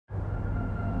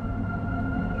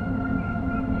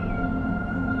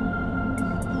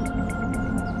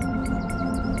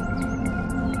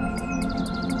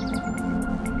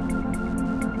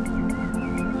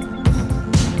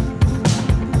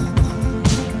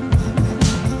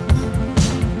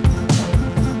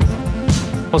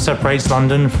What separates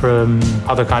London from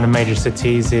other kind of major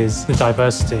cities is the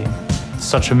diversity. It's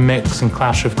such a mix and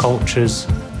clash of cultures,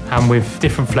 and with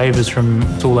different flavours from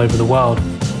all over the world.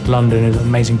 London is an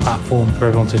amazing platform for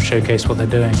everyone to showcase what they're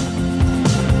doing.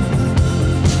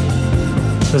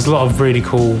 There's a lot of really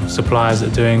cool suppliers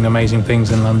that are doing amazing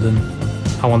things in London.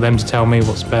 I want them to tell me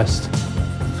what's best.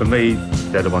 For me,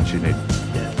 they're the ones you need.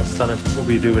 Yeah, that's stunning. What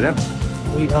will you do with them?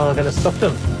 We are going to stuff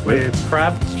them with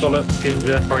crab, scallop,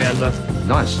 ginger, coriander.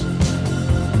 Nice.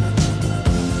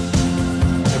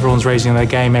 Everyone's raising their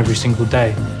game every single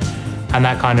day, and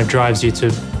that kind of drives you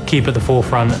to keep at the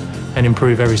forefront and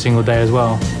improve every single day as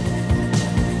well.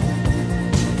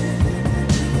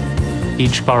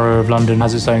 Each borough of London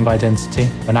has its own identity,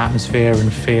 an atmosphere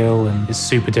and feel, and it's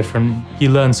super different.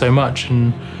 You learn so much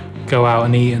and go out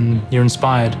and eat and you're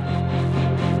inspired.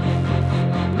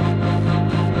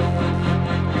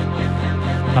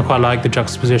 I quite like the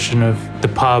juxtaposition of the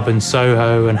pub and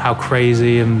Soho and how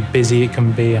crazy and busy it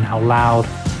can be and how loud.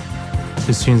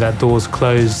 As soon as that door's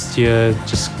closed, you're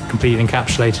just completely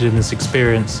encapsulated in this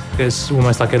experience. It's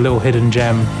almost like a little hidden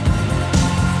gem.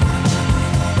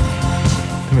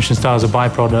 The Michelin star is a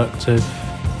byproduct of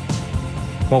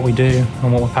what we do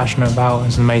and what we're passionate about.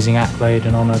 It's an amazing accolade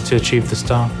and honour to achieve the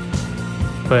star.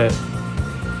 But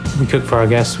we cook for our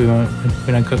guests, we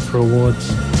don't cook for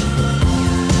awards.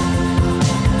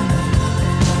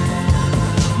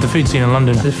 The food scene in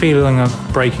London, the feeling of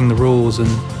breaking the rules and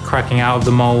cracking out of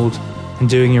the mould and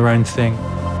doing your own thing.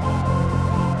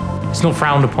 It's not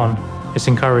frowned upon, it's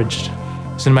encouraged.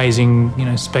 It's an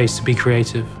amazing, space to be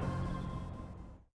creative.